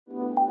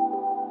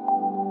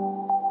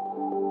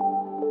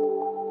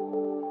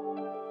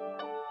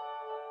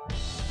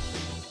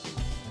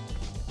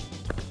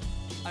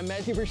I'm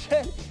Matthew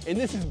Burchette, and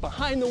this is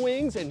Behind the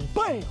Wings, and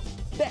bam!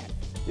 That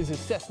is a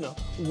Cessna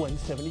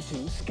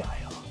 172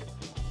 Skyhawk.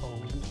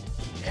 Oh,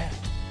 yeah.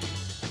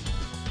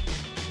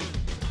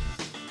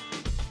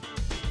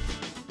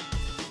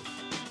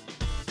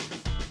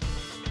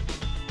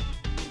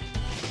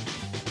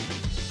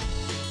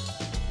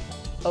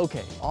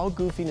 Okay, all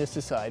goofiness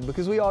aside,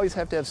 because we always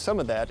have to have some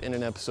of that in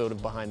an episode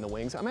of Behind the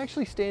Wings, I'm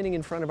actually standing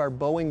in front of our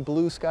Boeing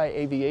Blue Sky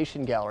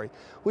Aviation Gallery,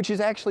 which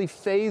is actually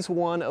phase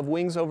one of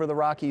Wings Over the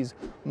Rockies'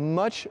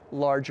 much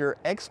larger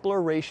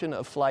exploration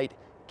of flight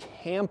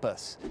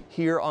campus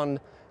here on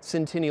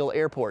Centennial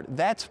Airport.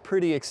 That's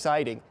pretty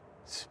exciting.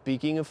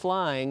 Speaking of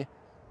flying,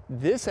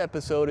 this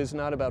episode is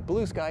not about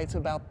Blue Sky, it's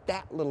about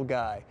that little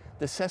guy,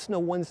 the Cessna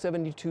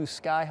 172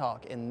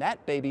 Skyhawk, and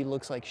that baby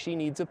looks like she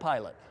needs a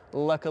pilot.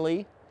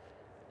 Luckily,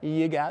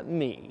 you got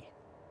me.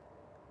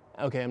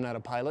 Okay, I'm not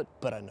a pilot,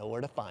 but I know where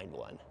to find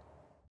one.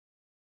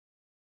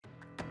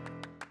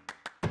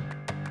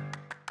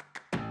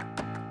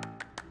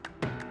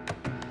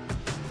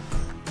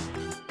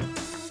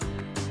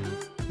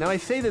 Now I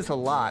say this a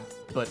lot,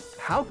 but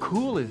how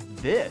cool is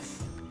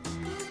this?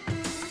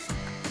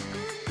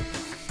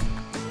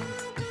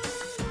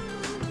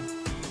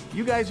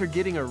 You guys are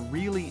getting a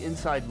really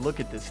inside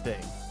look at this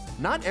thing.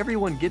 Not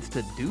everyone gets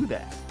to do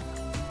that.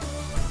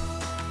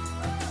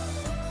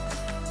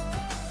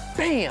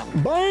 Bam!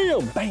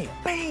 Bam! Bam!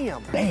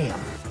 Bam! Bam!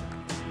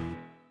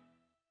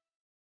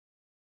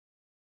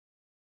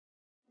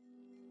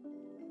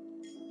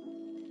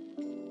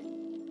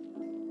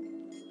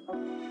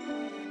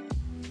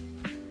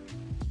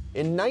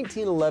 In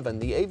 1911,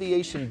 the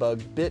aviation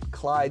bug bit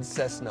Clyde's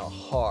Cessna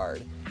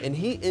hard, and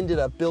he ended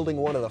up building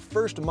one of the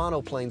first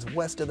monoplanes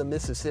west of the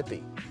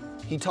Mississippi.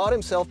 He taught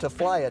himself to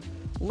fly it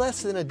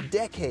less than a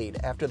decade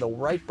after the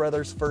Wright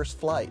brothers' first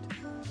flight.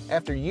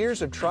 After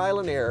years of trial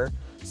and error,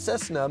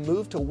 Cessna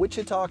moved to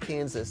Wichita,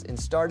 Kansas and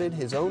started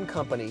his own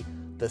company,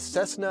 the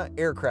Cessna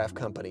Aircraft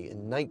Company,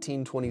 in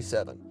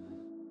 1927.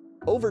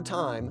 Over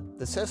time,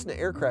 the Cessna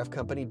Aircraft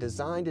Company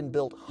designed and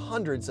built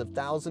hundreds of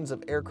thousands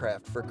of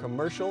aircraft for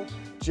commercial,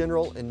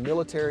 general, and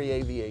military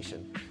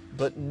aviation,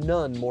 but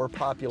none more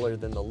popular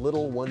than the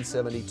little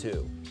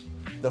 172.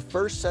 The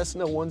first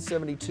Cessna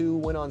 172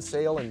 went on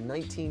sale in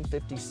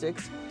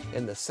 1956,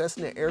 and the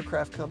Cessna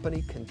Aircraft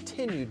Company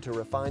continued to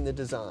refine the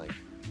design.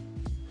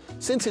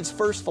 Since its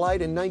first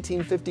flight in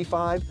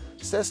 1955,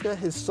 Cessna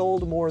has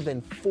sold more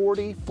than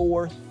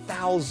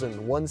 44,000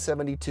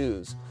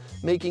 172s,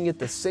 making it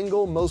the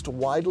single most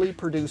widely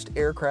produced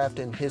aircraft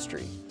in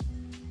history.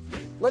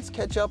 Let's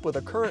catch up with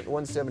a current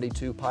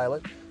 172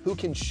 pilot who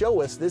can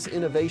show us this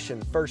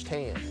innovation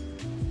firsthand.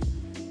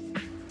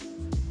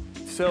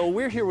 So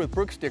we're here with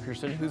Brooks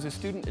Dickerson, who's a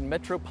student in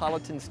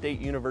Metropolitan State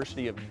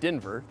University of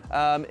Denver,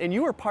 and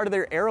you are part of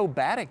their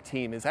aerobatic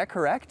team, is that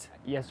correct?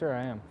 Yes, sir,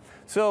 I am.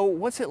 So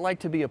what's it like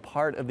to be a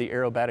part of the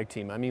aerobatic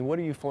team? I mean, what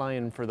are you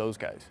flying for those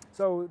guys?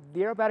 So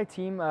the aerobatic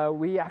team,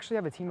 we actually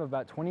have a team of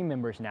about 20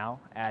 members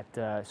now at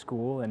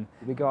school, and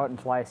we go out and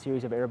fly a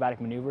series of aerobatic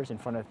maneuvers in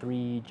front of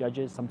 3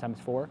 judges, sometimes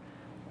 4,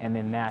 and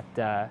then that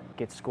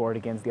gets scored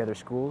against the other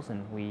schools,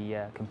 and we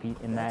compete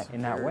in that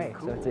way.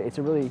 Cool. So it's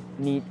a really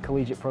neat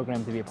collegiate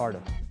program to be a part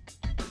of.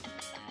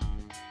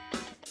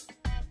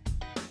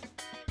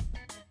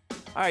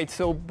 All right,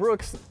 so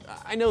Brooks,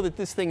 I know that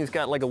this thing has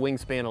got like a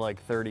wingspan of like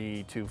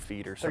 32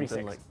 feet or something.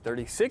 36. Like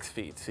 36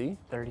 feet, see?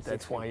 36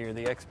 That's feet. why you're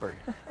the expert.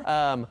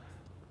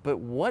 But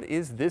what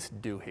is this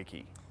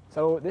doohickey?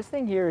 So this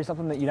thing here is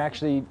something that you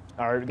actually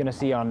are going to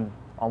see on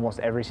almost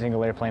every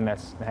single airplane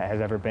that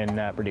has ever been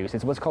produced.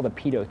 It's what's called a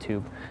pitot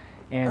tube.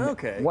 And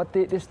what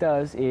this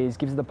does is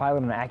gives the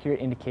pilot an accurate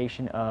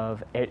indication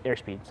of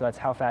airspeed. So that's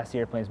how fast the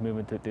airplane's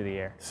moving through the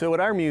air. So at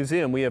our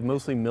museum, we have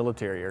mostly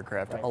military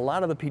aircraft. Right. A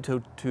lot of the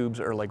pitot tubes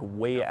are like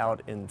way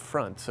out in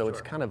front. So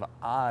it's kind of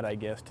odd, I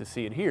guess, to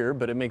see it here,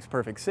 but it makes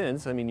perfect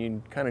sense. I mean,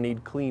 you kind of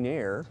need clean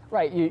air.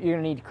 Right, you're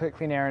gonna need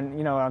clean air,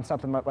 and on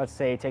something, let's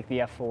say, take the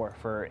F4,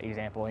 for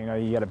example.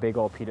 You got a big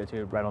old pitot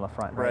tube right on the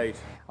front. Right.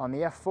 On the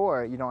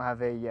F4, you don't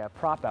have a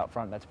prop out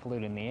front that's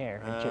polluting the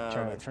air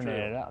and turning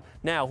it up.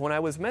 Now, when I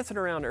was messing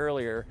around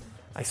earlier,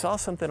 I saw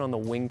something on the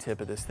wingtip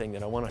of this thing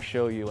that I want to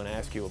show you and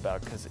ask you about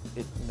because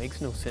it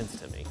makes no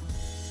sense to me.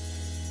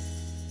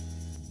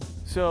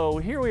 So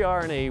here we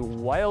are in a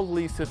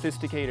wildly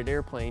sophisticated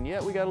airplane,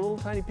 yet we got a little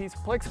tiny piece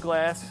of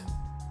plexiglass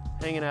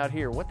hanging out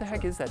here. What the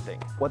heck is that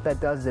thing? What that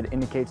does is it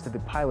indicates to the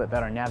pilot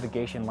that our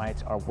navigation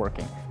lights are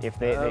working. If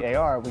they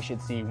are, we should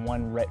see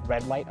one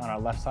red light on our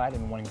left side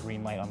and one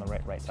green light on the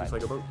right side. Just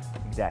like a boat?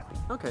 Exactly.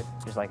 Okay.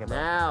 Just like a boat.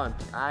 Now,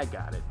 I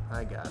got it.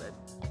 I got it.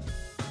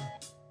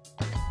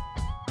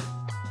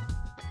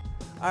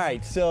 All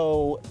right,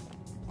 so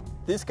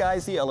this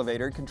guy's the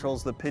elevator,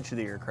 controls the pitch of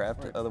the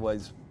aircraft,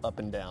 otherwise up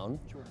and down.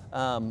 Sure.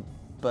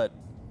 But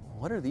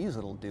what are these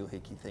little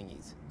doohickey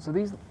thingies? So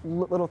these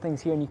little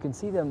things here, and you can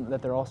see them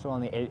that they're also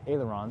on the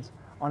ailerons.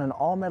 On an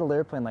all-metal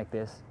airplane like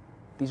this,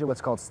 These are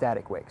what's called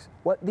static wakes.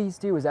 What these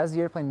do is as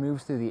the airplane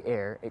moves through the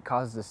air, it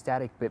causes a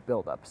static bit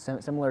buildup,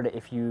 similar to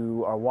if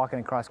you are walking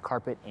across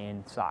carpet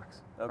in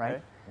socks,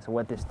 right? So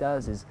what this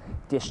does is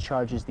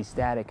discharges the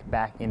static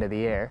back into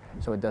the air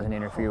so it doesn't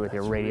interfere with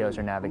your radios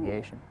or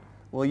navigation.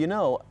 Well, you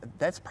know,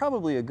 that's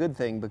probably a good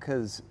thing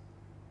because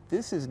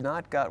this has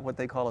not got what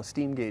they call a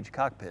steam gauge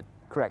cockpit.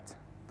 Correct.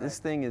 This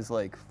thing is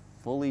like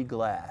fully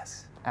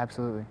glass.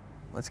 Absolutely.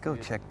 Let's go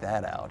check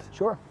that out.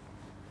 Sure.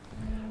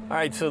 All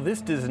right, so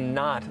this does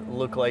not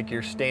look like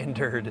your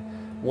standard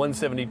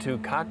 172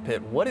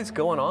 cockpit. What is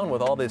going on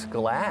with all this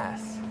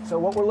glass? So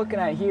what we're looking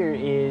at here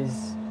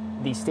is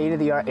the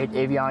state-of-the-art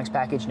avionics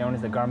package known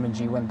as the Garmin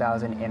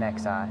G1000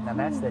 NXI. Now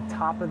that's the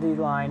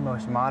top-of-the-line,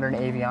 most modern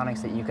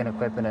avionics that you can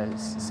equip in a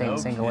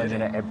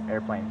single-engine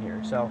airplane here.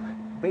 So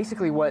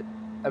basically what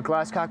a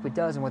glass cockpit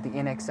does and what the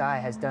NXI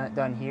has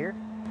done here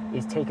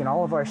is taken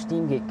all of our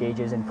steam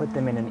gauges and put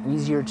them in an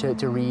easier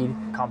to read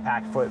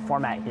compact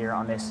format here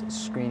on this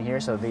screen here.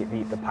 So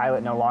the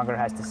pilot no longer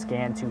has to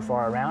scan too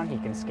far around. He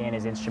can scan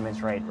his instruments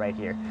right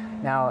here.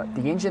 Now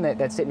the engine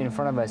that's sitting in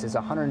front of us is a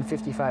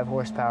 155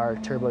 horsepower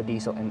turbo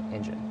diesel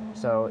engine.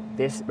 So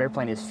this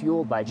airplane is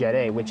fueled by Jet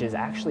A, which is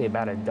actually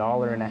about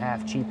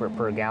 $1.50 cheaper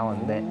per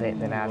gallon than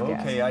avgas.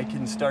 Okay, I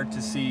can start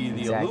to see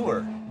the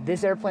allure.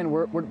 This airplane,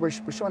 we're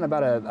showing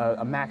about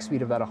a max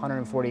speed of about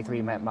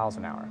 143 miles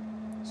an hour.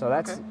 So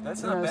that's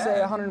not bad. Say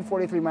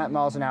 143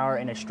 miles an hour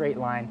in a straight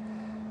line.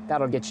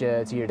 That'll get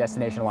you to your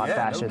destination a lot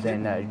faster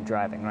than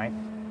driving, right?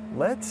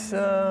 Let's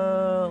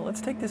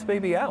take this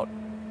baby out.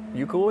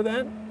 You cool with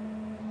that?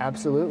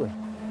 Absolutely.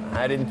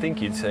 I didn't think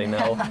you'd say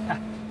no.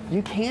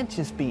 You can't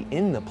just be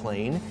in the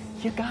plane.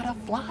 You gotta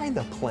fly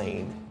the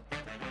plane.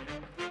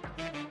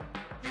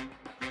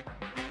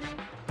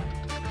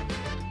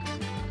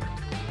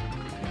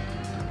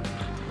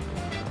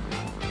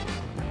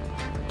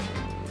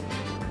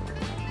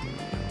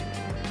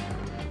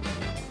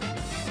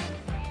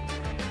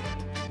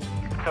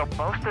 So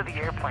most of the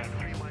airplanes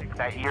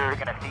that you're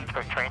going to see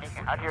for training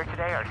out here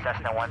today are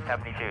Cessna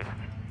 172s.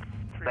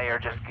 They are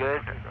just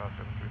good,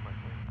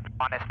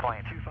 honest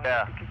planes.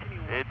 Yeah,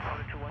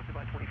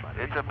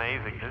 it's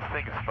amazing. This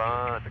thing is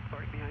fun.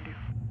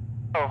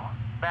 So,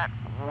 Matt,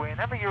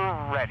 whenever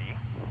you're ready,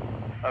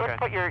 let's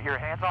put your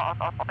hands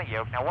on the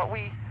yoke. Now, what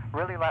we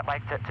really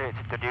like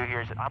to do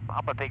here is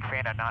I'm a big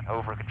fan of not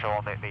over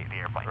controlling the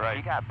airplane. Right.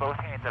 You got both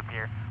hands up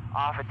here.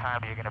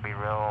 Oftentimes you're going to be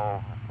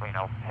real,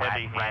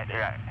 heavy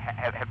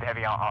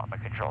on the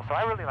control. So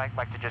I really like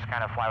to just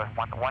kind of fly with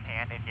one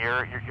hand. In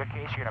your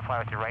case, you're going to fly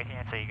with your right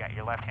hand, so you got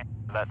your left hand,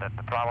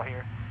 the throttle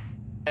here.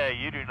 Yeah,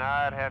 you do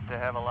not have to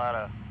have a lot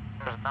of.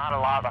 There's not a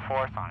lot of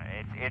force on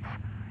it. It's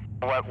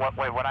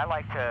what I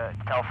like to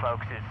tell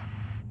folks is,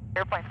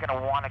 airplane's going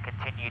to want to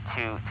continue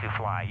to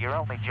fly. Your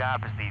only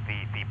job as the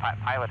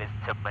pilot is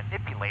to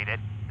manipulate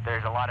it.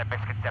 There's a lot of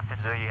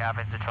misconceptions that you have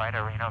to try to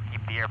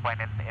keep the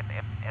airplane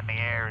in the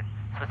air. And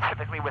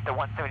specifically with the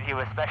 172,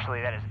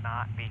 especially, that is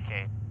not the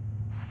case.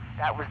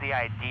 That was the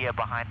idea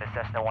behind the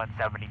Cessna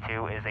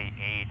 172, is a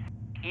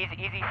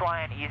easy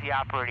flying, easy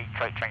operating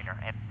trainer,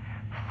 and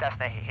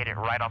Cessna hit it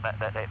right on the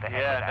head.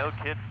 Yeah, no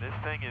kidding. This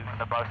thing is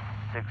the most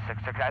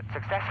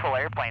successful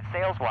airplane,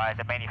 sales-wise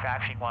and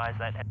manufacturing-wise,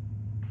 that has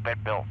been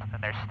built, and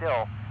there's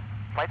still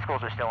flight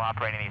schools are still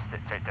operating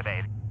these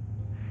today.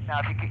 Now,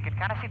 if you can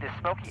kind of see the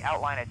smoky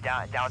outline of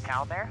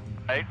downtown there,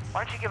 right.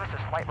 Why don't you give us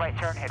a slight right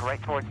turn, head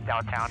right towards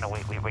downtown, and we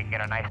can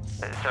get a nice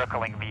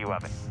circling view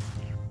of it.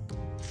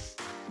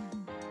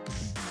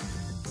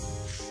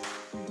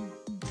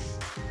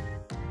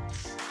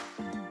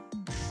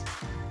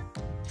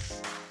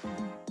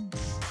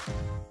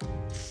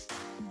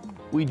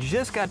 We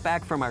just got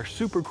back from our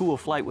super cool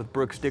flight with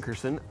Brooks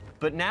Dickerson,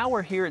 but now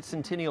we're here at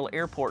Centennial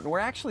Airport, and we're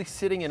actually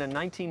sitting in a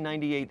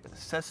 1998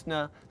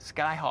 Cessna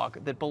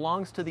Skyhawk that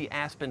belongs to the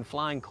Aspen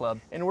Flying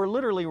Club, and we're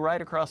literally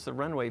right across the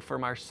runway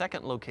from our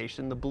second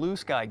location, the Blue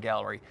Sky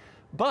Gallery.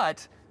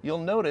 But you'll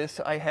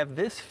notice I have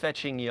this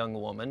fetching young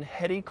woman,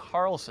 Hetty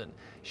Carlson.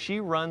 She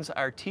runs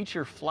our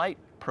teacher flight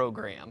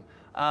program.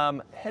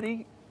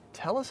 Hetty,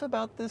 tell us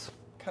about this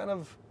kind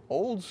of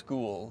old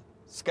school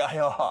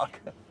Skyhawk.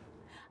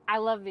 I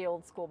love the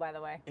old school, by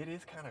the way. It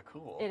is kind of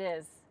cool. It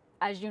is.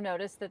 As you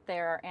notice that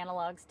there are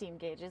analog steam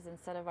gauges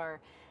instead of our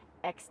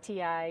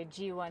XTI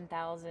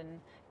G1000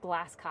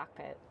 glass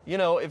cockpit. You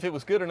know, if it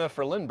was good enough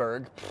for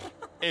Lindbergh,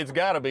 it's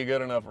got to be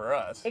good enough for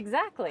us.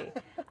 Exactly.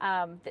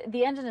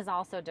 The engine is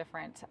also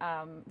different.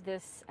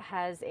 This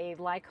has a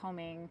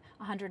Lycoming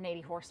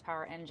 180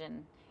 horsepower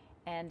engine,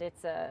 and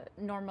it's a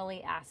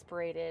normally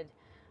aspirated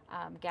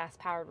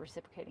gas-powered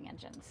reciprocating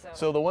engine.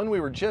 So the one we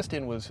were just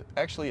in was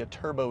actually a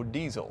turbo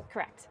diesel.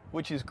 Correct.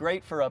 Which is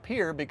great for up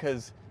here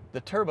because the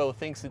turbo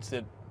thinks it's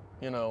at,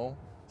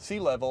 sea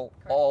level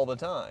all the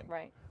time.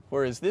 Right.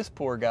 Whereas this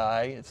poor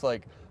guy, it's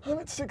like, I'm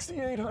at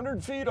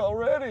 6,800 feet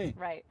already.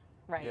 Right.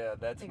 Yeah,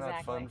 that's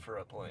not fun for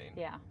a plane.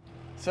 Yeah.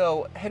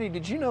 So, Hetty,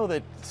 did you know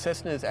that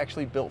Cessna has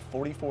actually built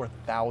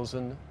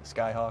 44,000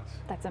 Skyhawks?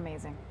 That's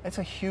amazing. That's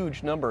a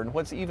huge number. And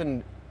what's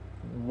even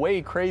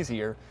way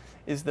crazier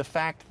is the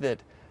fact that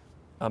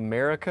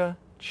America,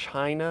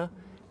 China,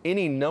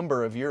 any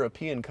number of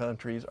European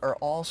countries are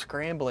all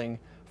scrambling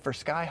for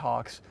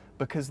Skyhawks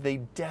because they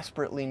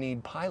desperately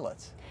need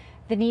pilots.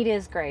 The need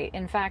is great.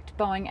 In fact,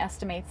 Boeing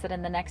estimates that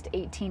in the next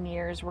 18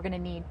 years, we're going to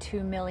need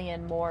 2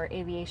 million more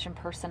aviation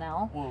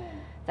personnel. Whoa.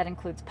 That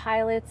includes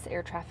pilots,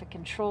 air traffic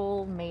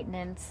control,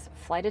 maintenance,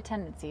 flight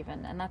attendants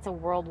even, and that's a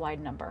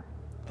worldwide number.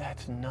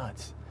 That's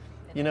nuts.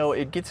 You know,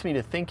 it gets me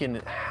to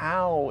thinking,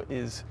 how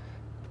is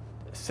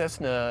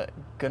Cessna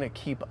going to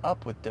keep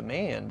up with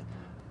demand?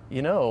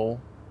 You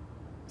know,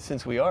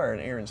 since we are an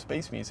Air and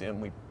Space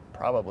Museum, we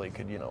probably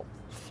could, you know,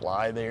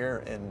 fly there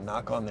and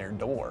knock on their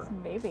door.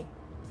 Maybe.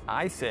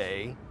 I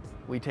say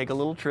we take a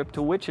little trip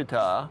to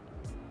Wichita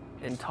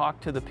and talk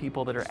to the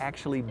people that are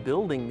actually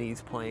building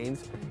these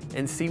planes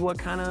and see what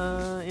kind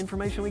of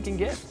information we can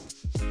get.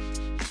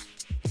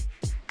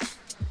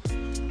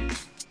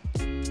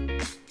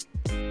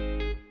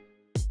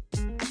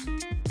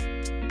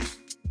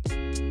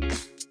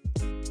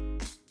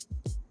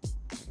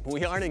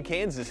 We aren't in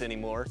Kansas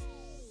anymore.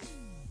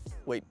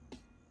 Wait,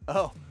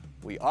 oh,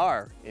 we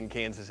are in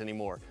Kansas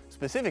anymore.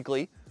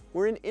 Specifically,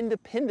 we're in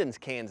Independence,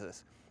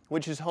 Kansas,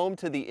 which is home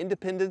to the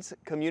Independence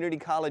Community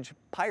College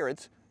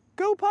Pirates.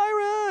 Go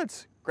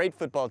Pirates! Great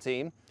football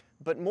team,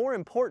 but more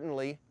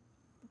importantly,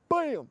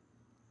 bam,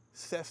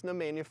 Cessna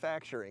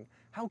manufacturing.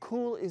 How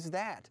cool is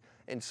that?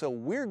 And so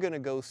we're gonna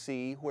go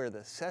see where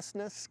the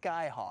Cessna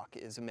Skyhawk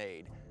is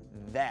made.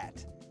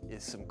 That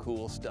is some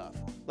cool stuff.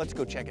 Let's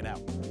go check it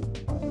out.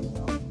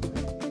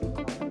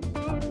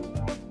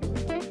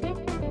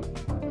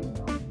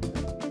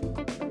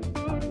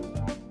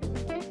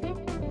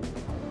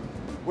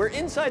 We're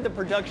inside the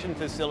production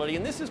facility,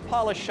 and this is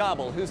Paula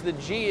Schabel, who's the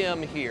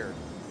GM here.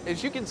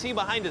 As you can see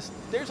behind us,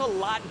 there's a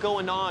lot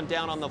going on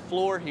down on the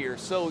floor here.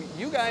 So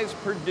you guys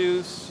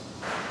produce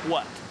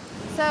what?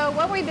 So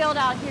what we build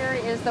out here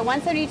is the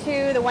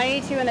 172, the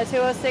 182, and the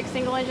 206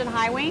 single-engine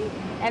high wing.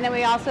 And then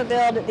we also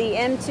build the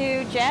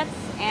M2 jets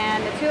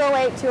and the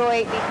 208,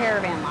 208B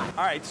Caravan line.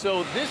 All right,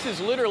 so this is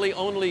literally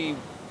only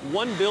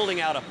one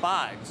building out of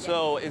 5.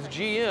 So as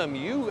GM,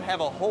 you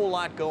have a whole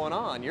lot going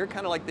on. You're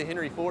kind of like the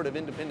Henry Ford of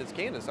Independence,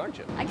 Kansas, aren't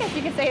you? I guess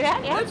you could say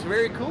that, yeah. That's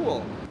very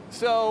cool.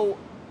 So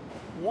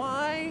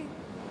why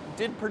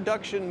did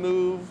production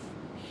move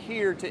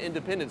here to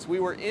Independence?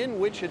 We were in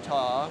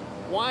Wichita.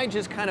 Why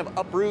just kind of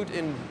uproot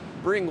and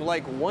bring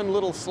like one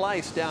little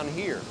slice down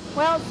here?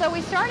 Well, so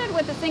we started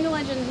with the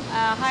single-engine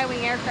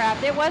high-wing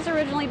aircraft. It was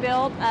originally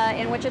built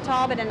in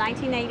Wichita, but in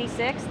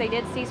 1986 they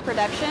did cease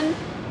production.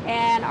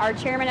 And our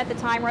chairman at the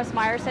time, Russ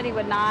Meyer, said he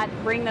would not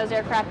bring those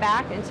aircraft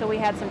back until we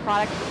had some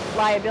product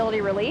liability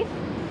relief.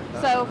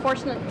 So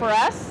fortunate for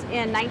us,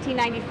 in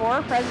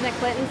 1994, President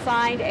Clinton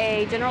signed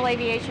a General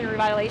Aviation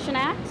Revitalization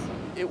Act.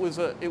 It was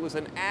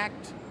an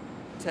act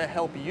to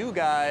help you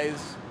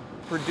guys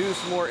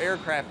produce more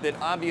aircraft that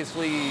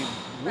obviously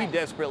we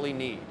desperately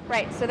need.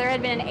 Right, so there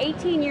had been an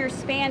 18-year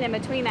span in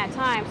between that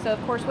time. So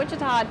of course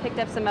Wichita had picked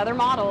up some other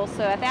models,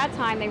 so at that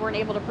time they weren't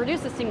able to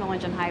produce a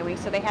single-engine high wing,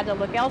 so they had to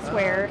look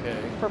elsewhere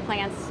for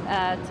plants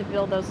to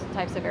build those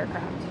types of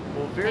aircraft.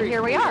 Well, and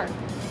here we are.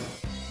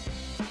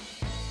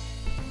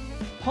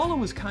 Paula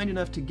was kind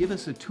enough to give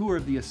us a tour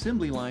of the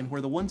assembly line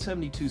where the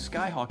 172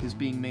 Skyhawk is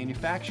being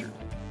manufactured.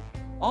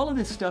 All of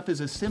this stuff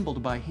is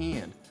assembled by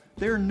hand.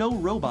 There are no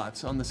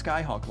robots on the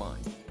Skyhawk line.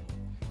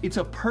 It's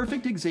a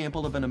perfect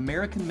example of an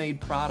American-made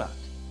product.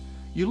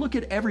 You look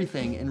at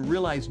everything and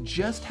realize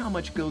just how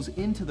much goes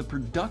into the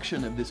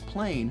production of this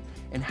plane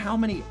and how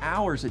many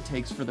hours it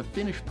takes for the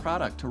finished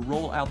product to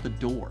roll out the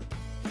door.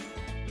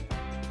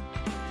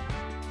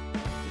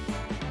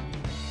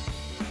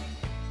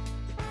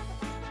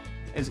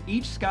 As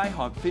each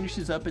Skyhawk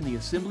finishes up in the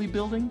assembly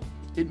building,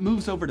 it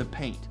moves over to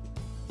paint.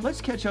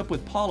 Let's catch up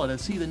with Paula to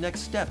see the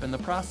next step in the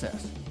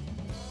process.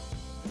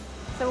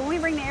 So when we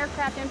bring the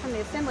aircraft in from the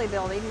assembly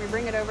building, we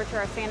bring it over to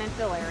our sand and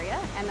fill area,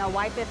 and they'll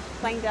wipe the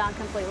plane down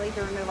completely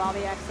to remove all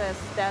the excess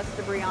dust,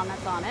 debris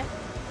that's on it.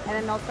 And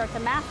then they'll start to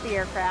mask the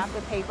aircraft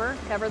with paper,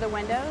 cover the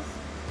windows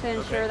to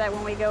ensure that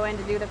when we go in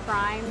to do the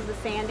prime, the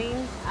sanding,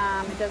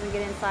 it doesn't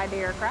get inside the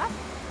aircraft.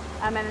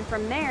 And then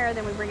from there,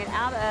 then we bring it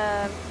out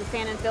of the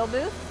sand and fill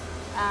booth,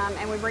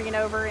 and we bring it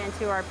over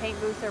into our paint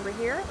booth over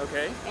here.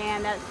 Okay.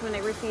 And that's when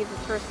it receives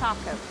its first top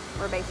coat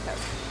or base coat.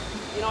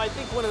 You know, I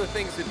think one of the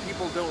things that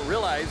people don't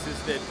realize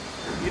is that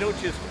you don't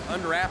just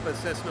unwrap a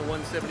Cessna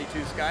 172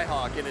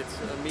 Skyhawk and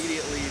it's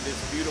immediately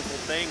this beautiful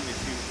thing that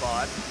you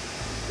bought.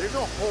 There's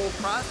a whole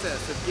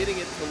process of getting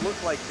it to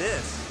look like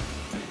this.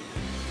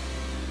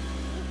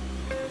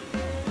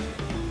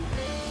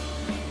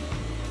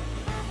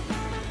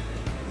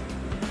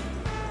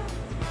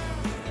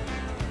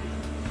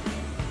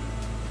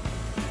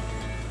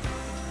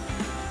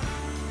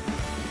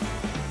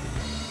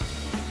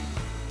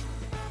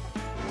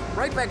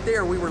 Right back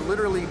there, we were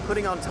literally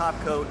putting on top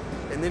coat,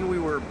 and then we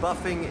were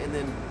buffing and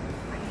then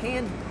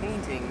hand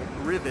painting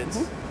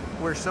rivets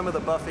where some of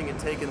the buffing had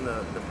taken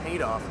the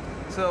paint off.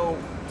 So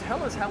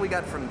tell us how we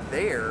got from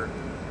there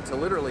to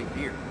literally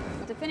here.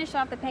 To finish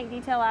off the paint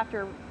detail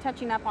after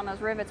touching up on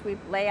those rivets, we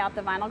lay out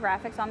the vinyl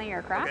graphics on the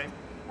aircraft. Okay.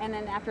 And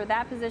then after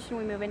that position,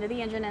 we move into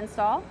the engine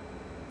install.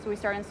 So we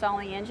start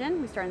installing the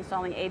engine, we start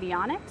installing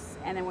avionics,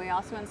 and then we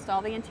also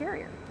install the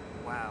interior.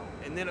 Wow.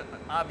 And then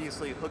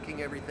obviously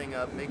hooking everything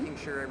up, making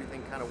sure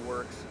everything kind of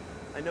works.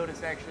 I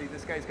noticed actually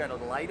this guy's got a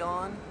light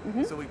on,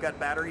 so we've got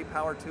battery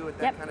power to it,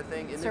 that kind of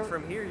thing. And then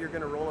from here, you're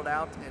going to roll it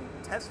out and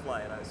test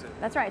fly it, I assume.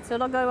 That's right. So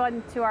it'll go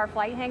into our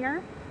flight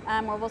hangar,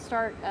 where we'll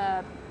start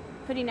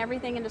putting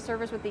everything into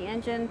service with the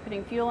engine,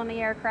 putting fuel in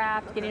the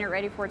aircraft, getting it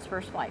ready for its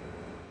first flight.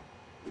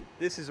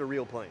 This is a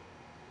real plane.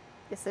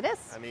 Yes, it is.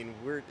 I mean,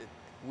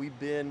 we've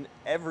been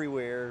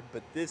everywhere,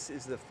 but this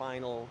is the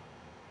final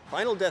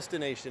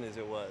destination, as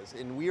it was,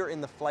 and we are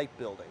in the flight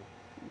building.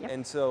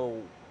 And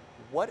so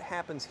what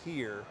happens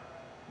here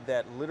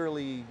that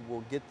literally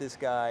will get this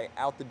guy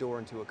out the door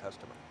into a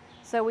customer?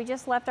 So we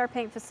just left our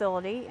paint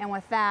facility, and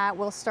with that,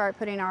 we'll start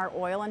putting our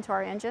oil into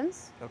our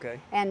engines. Okay.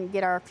 And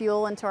get our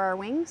fuel into our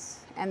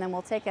wings, and then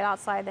we'll take it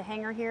outside the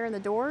hangar here in the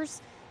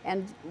doors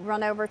and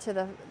run over to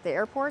the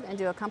airport and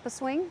do a compass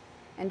swing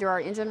and do our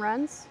engine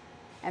runs.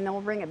 And then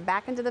we'll bring it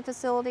back into the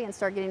facility and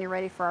start getting it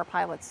ready for our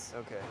pilots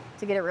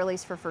to get it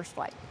released for first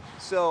flight.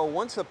 So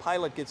once a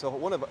pilot gets a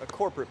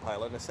corporate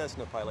pilot, a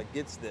Cessna pilot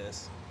gets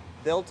this,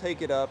 they'll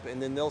take it up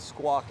and then they'll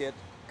squawk it,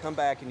 come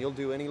back, and you'll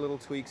do any little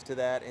tweaks to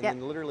that, and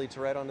then literally it's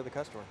right onto the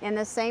customer. In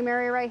the same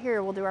area right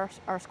here, we'll do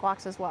our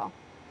squawks as well.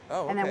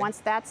 Oh, okay. And then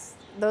once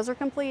those are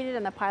completed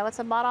and the pilots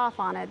have bought off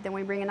on it, then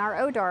we bring in our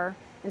ODAR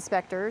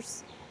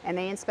inspectors, and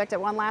they inspect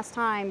it one last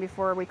time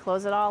before we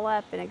close it all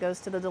up and it goes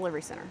to the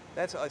delivery center.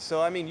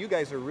 So I mean, you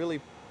guys are really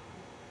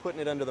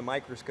putting it under the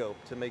microscope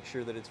to make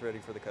sure that it's ready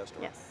for the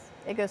customer. Yes,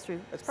 it goes through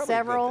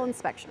several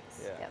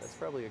inspections. Yeah, that's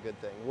probably a good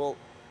thing. Well,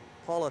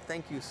 Paula,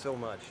 thank you so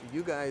much.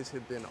 You guys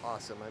have been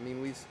awesome. I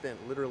mean, we've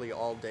spent literally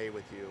all day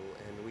with you,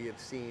 and we have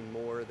seen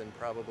more than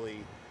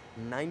probably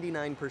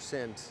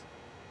 99%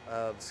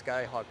 of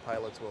Skyhawk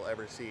pilots will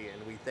ever see,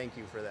 and we thank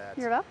you for that.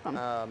 You're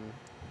welcome.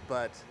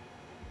 But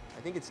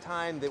I think it's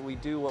time that we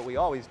do what we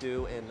always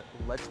do, and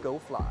let's go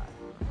fly.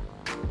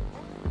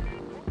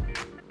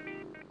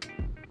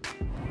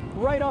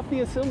 Right off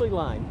the assembly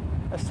line,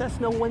 a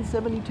Cessna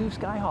 172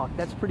 Skyhawk.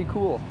 That's pretty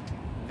cool.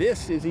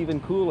 This is even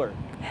cooler.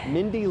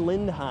 Mindy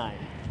Lindheim.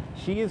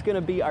 She is going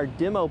to be our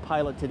demo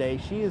pilot today.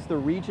 She is the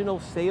regional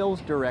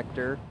sales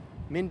director.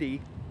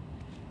 Mindy,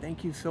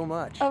 thank you so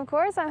much. Of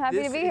course, I'm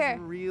happy to be here. This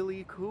is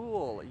really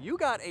cool. You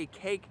got a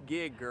cake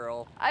gig,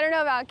 girl. I don't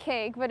know about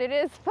cake, but it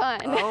is fun.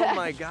 Oh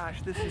my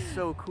gosh, this is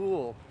so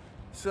cool.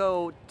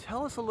 So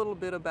tell us a little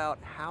bit about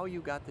how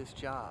you got this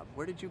job.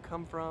 Where did you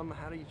come from?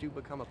 How did you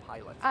become a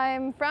pilot?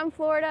 I'm from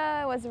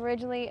Florida, was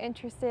originally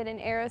interested in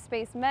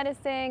aerospace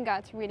medicine,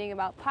 got to reading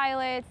about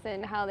pilots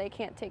and how they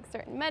can't take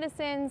certain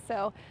medicines.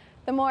 So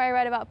the more I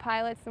read about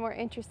pilots, the more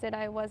interested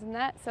I was in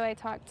that. So I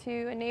talked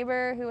to a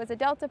neighbor who was a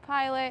Delta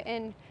pilot,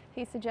 and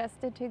he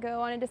suggested to go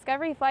on a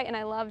discovery flight, and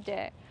I loved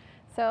it.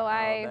 So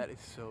that is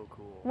so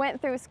cool.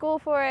 Went through school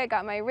for it,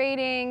 got my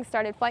rating,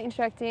 started flight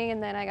instructing,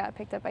 and then I got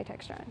picked up by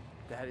Textron.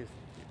 That is,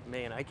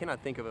 man, I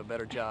cannot think of a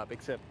better job,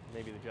 except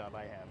maybe the job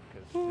I have,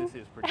 because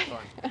this is pretty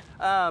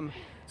fun.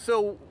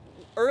 So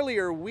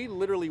earlier, we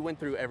literally went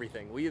through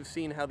everything. We have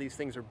seen how these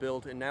things are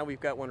built, and now we've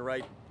got one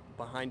right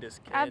behind us.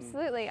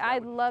 Absolutely.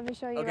 I'd love to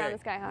show you around the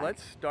Skyhawk.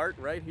 Let's start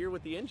right here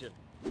with the engine.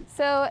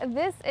 So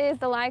this is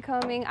the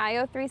Lycoming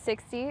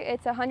IO360.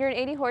 It's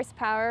 180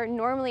 horsepower,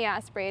 normally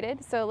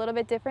aspirated, so a little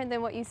bit different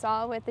than what you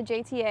saw with the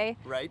JTA.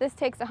 Right. This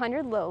takes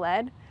 100 low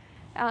lead.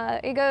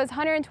 It goes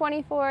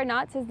 124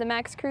 knots is the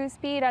max cruise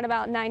speed at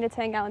about 9 to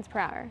 10 gallons per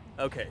hour.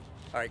 Okay,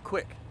 all right,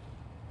 quick.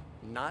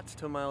 Knots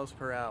to miles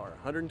per hour.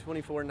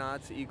 124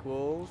 knots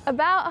equals?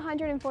 About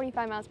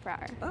 145 miles per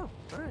hour. Oh,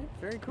 all right,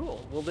 very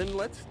cool. Well then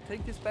let's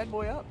take this bad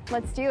boy up.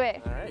 Let's do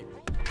it. All right.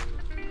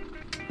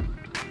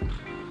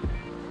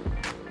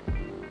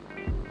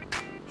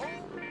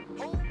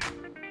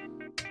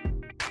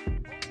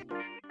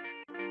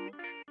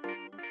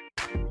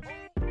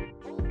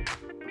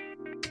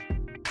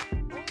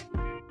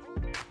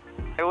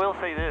 I will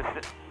say this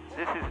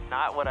is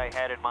not what I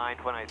had in mind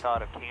when I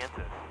thought of Kansas.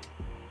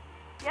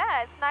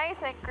 Yeah, it's nice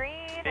and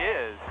green. It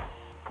is.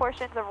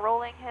 Portions of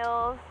rolling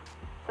hills,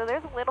 so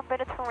there's a little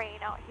bit of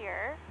terrain out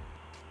here.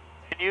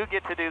 And you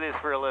get to do this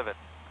for a living.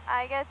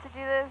 I get to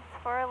do this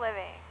for a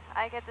living.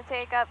 I get to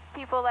take up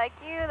people like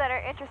you that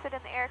are interested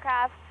in the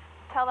aircraft,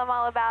 tell them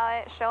all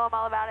about it, show them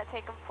all about it,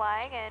 take them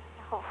flying, and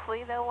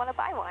hopefully they'll want to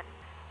buy one.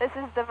 This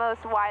is the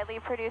most widely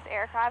produced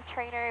aircraft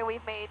trainer.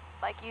 We've made,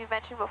 like you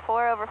mentioned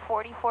before, over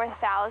 44,000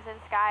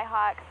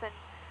 Skyhawks, and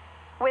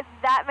with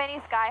that many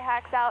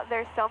Skyhawks out,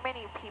 there's so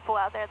many people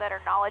out there that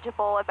are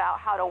knowledgeable about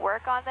how to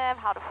work on them,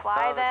 how to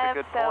fly them. That's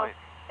a good point.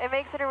 It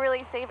makes it a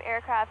really safe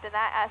aircraft in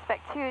that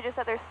aspect too, just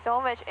that there's so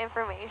much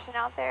information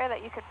out there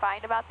that you can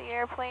find about the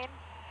airplane.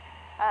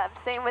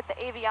 Same with the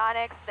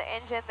avionics, the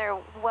engine, they're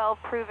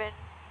well-proven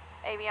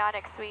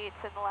avionics suites,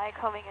 and the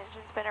Lycoming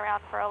engine's been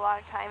around for a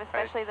long time,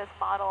 especially this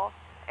model.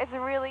 It's a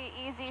really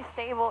easy,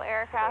 stable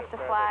aircraft to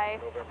fly.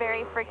 It's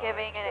very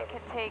forgiving, and it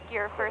can take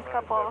your first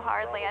couple of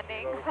hard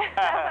landings.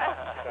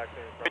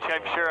 Which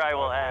I'm sure I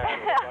will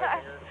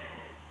have.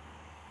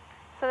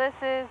 So this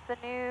is the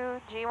new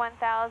G1000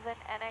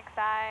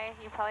 NXI.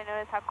 You probably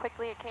noticed how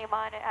quickly it came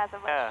on. It has a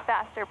much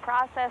faster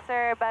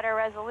processor, better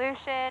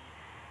resolution.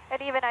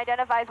 It even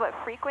identifies what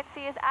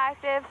frequency is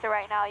active. So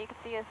right now you can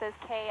see it says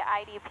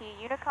KIDP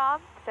Unicom.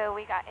 So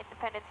we got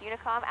Independence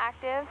Unicom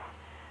active.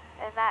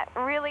 And that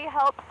really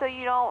helps so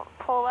you don't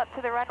pull up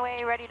to the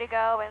runway ready to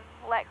go and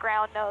let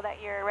ground know that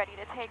you're ready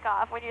to take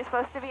off when you're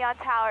supposed to be on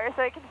tower.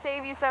 So it can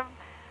save you from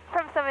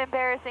some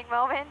embarrassing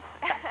moments.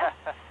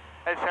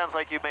 It sounds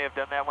like you may have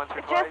done that once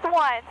or twice. Just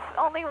once,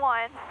 only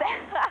once.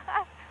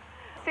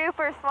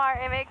 Super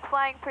smart, it makes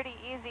flying pretty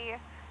easy.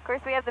 Of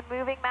course, we have the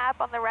moving map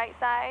on the right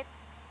side.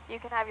 You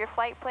can have your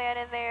flight plan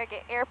in there,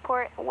 get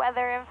airport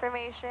weather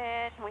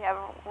information. We have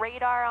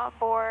radar on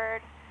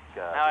board.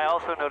 Now I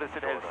also noticed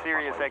it has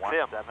Sirius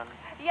XM.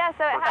 Yeah,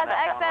 so it has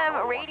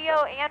XM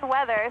radio and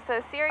weather.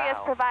 So Sirius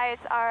provides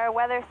our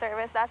weather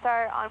service. That's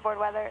our onboard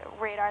weather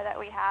radar that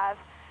we have.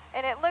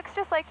 And it looks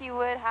just like you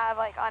would have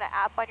like on an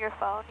app on your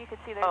phone. You can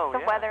see there's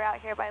some weather out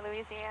here by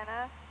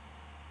Louisiana.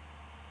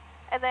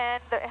 And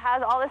then it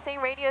has all the same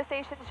radio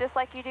stations just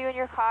like you do in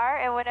your car.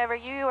 And whenever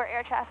you or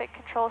air traffic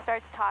control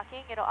starts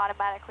talking, it'll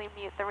automatically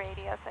mute the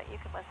radio so that you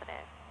can listen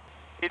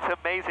in. It's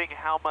amazing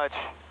how much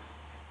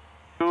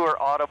newer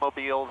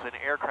automobiles and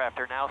aircraft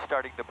are now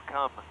starting to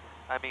become,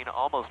 I mean,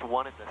 almost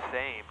one and the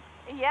same.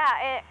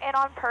 Yeah, and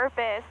on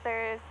purpose,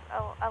 there's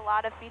a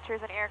lot of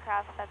features in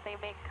aircraft that they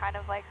make kind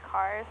of like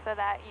cars so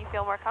that you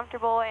feel more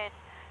comfortable and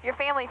your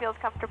family feels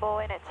comfortable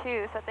in it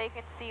too, so that they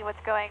can see what's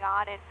going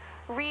on and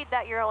read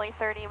that you're only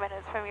 30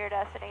 minutes from your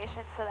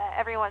destination so that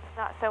everyone's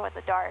not so in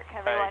the dark.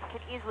 Everyone can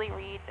easily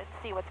read and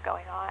see what's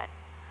going on.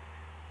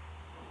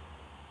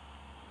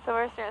 So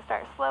we're just going to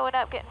start slowing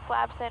up, getting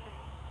flaps in.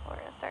 We're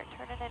going to start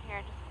turning in here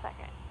in just a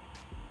second.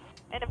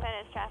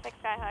 Independence traffic,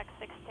 Skyhawk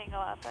 6 Tango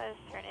Alpha is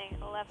turning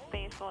left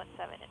base 17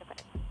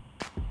 Independence.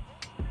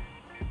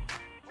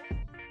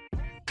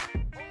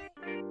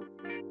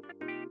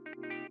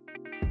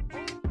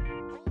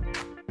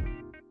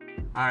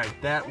 All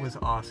right, that was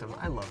awesome.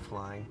 I love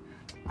flying.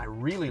 I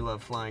really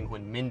love flying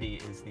when Mindy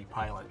is the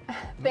pilot.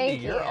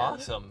 Thank you. You're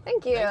awesome.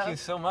 Thank you. Thank you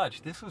so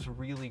much. This was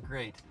really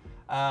great.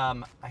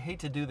 I hate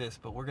to do this,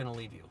 but we're going to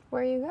leave you.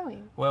 Where are you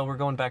going? Well, we're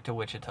going back to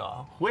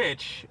Wichita,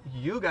 which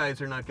you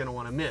guys are not going to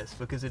want to miss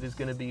because it is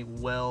going to be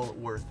well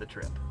worth the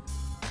trip.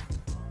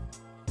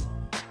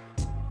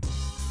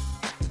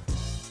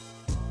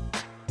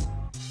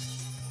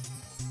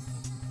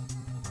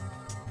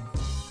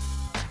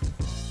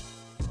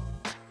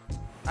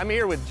 I'm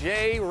here with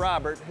Jay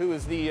Robert, who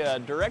is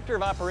the Director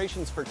of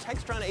Operations for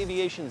Textron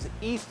Aviation's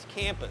East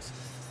Campus.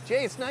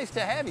 Jay, it's nice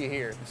to have you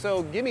here.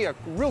 So give me a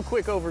real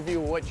quick overview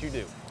of what you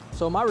do.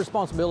 So my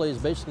responsibility is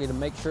basically to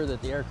make sure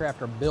that the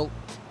aircraft are built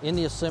in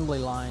the assembly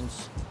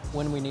lines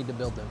when we need to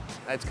build them.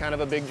 That's kind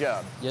of a big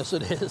job. Yes,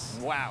 it is.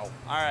 Wow.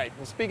 All right.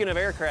 Well, speaking of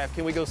aircraft,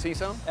 can we go see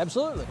some?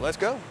 Absolutely. Let's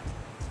go.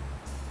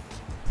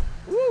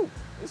 Woo!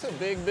 It's a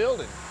big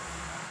building.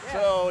 Yeah.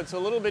 So it's a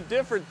little bit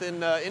different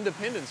than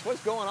Independence.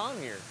 What's going on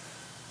here?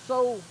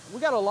 So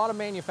we got a lot of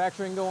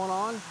manufacturing going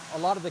on, a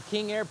lot of the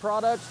King Air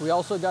products. We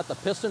also got the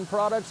piston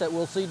products that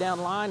we'll see down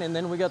the line, and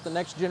then we got the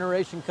next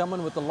generation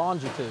coming with the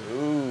Longitude.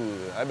 Ooh,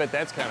 I bet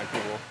that's kind of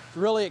cool. It's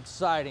really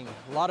exciting.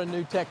 A lot of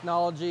new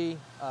technology,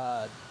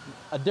 a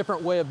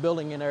different way of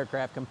building an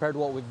aircraft compared to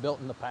what we've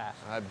built in the past.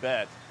 I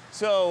bet.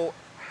 So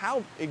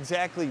how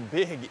exactly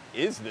big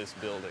is this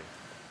building?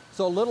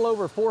 So a little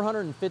over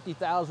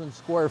 450,000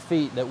 square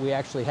feet that we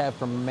actually have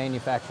from a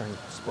manufacturing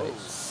space.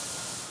 Whoa.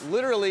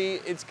 Literally,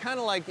 it's kind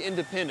of like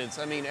Independence.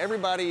 I mean,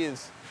 everybody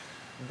has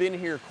been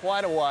here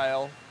quite a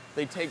while.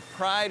 They take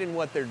pride in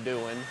what they're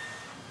doing.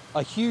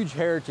 A huge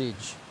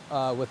heritage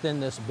within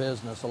this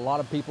business. A lot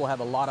of people have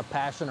a lot of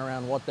passion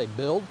around what they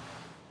build.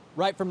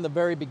 Right from the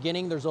very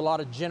beginning, there's a lot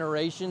of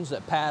generations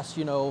that pass,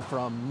 you know,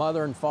 from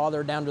mother and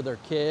father down to their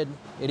kid.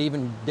 It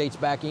even dates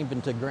back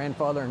even to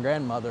grandfather and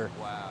grandmother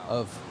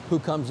of who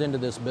comes into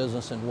this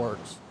business and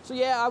works. So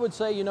yeah, I would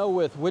say, you know,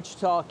 with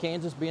Wichita,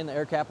 Kansas being the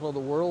air capital of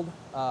the world,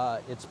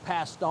 it's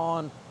passed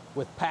on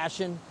with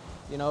passion.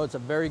 You know, it's a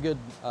very good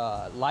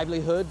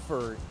livelihood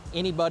for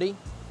anybody,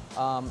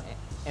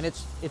 and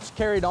it's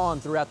carried on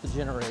throughout the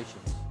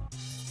generations.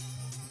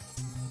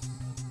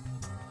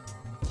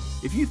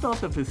 If you thought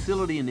the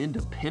facility in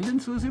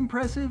Independence was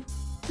impressive,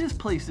 this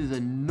place is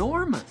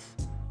enormous.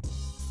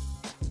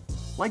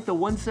 Like the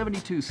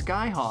 172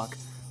 Skyhawk,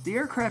 the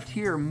aircraft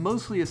here are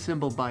mostly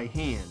assembled by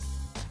hand.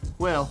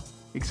 Well,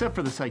 except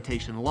for the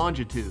Citation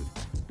Longitude.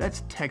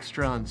 That's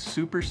Textron's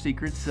super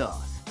secret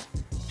sauce.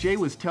 Jay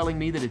was telling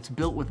me that it's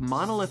built with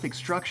monolithic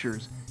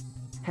structures,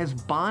 has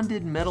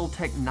bonded metal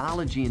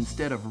technology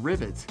instead of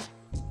rivets,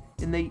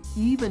 and they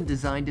even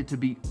designed it to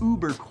be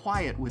uber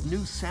quiet with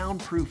new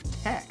soundproof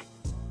tech.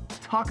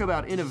 Talk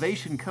about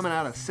innovation coming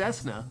out of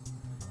Cessna.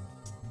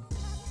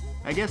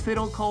 I guess they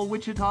don't call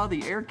Wichita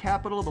the air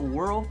capital of the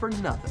world for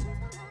nothing.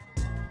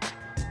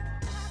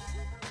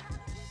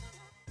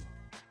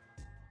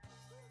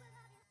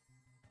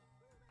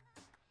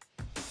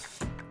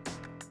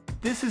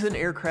 This is an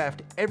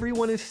aircraft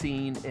everyone has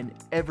seen and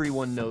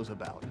everyone knows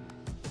about.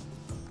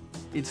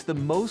 It's the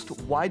most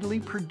widely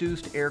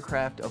produced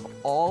aircraft of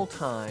all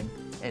time,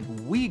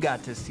 and we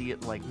got to see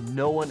it like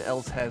no one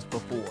else has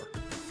before.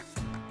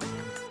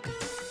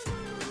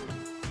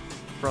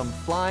 From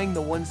flying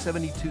the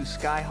 172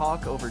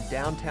 Skyhawk over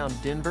downtown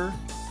Denver,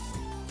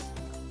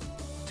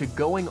 to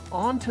going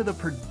onto the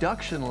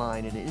production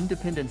line in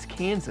Independence,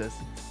 Kansas,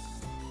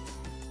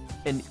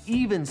 and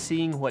even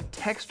seeing what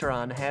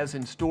Textron has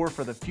in store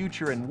for the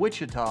future in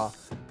Wichita,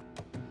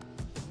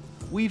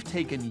 we've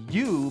taken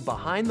you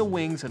behind the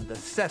wings of the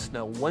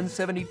Cessna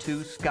 172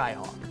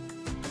 Skyhawk.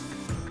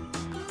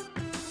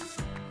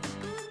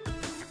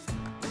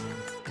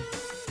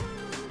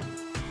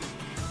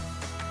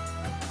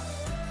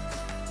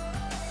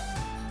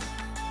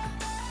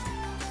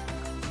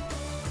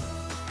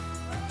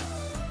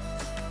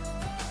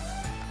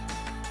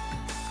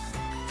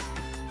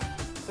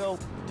 So,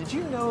 did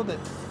you know that...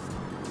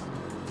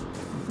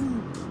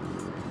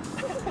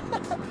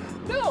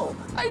 No,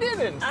 I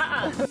didn't.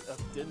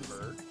 Of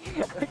Denver.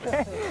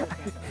 Okay.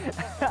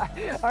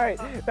 All right,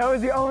 that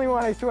was the only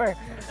one, I swear.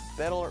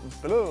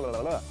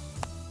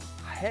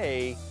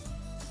 Hey.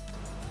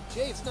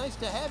 Jay, it's nice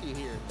to have you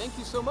here. Thank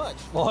you so much.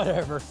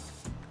 Whatever.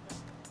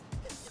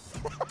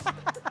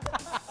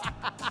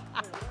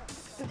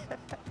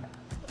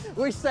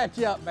 We set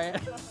you up, man.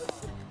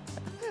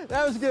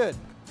 That was good.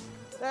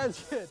 That was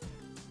good.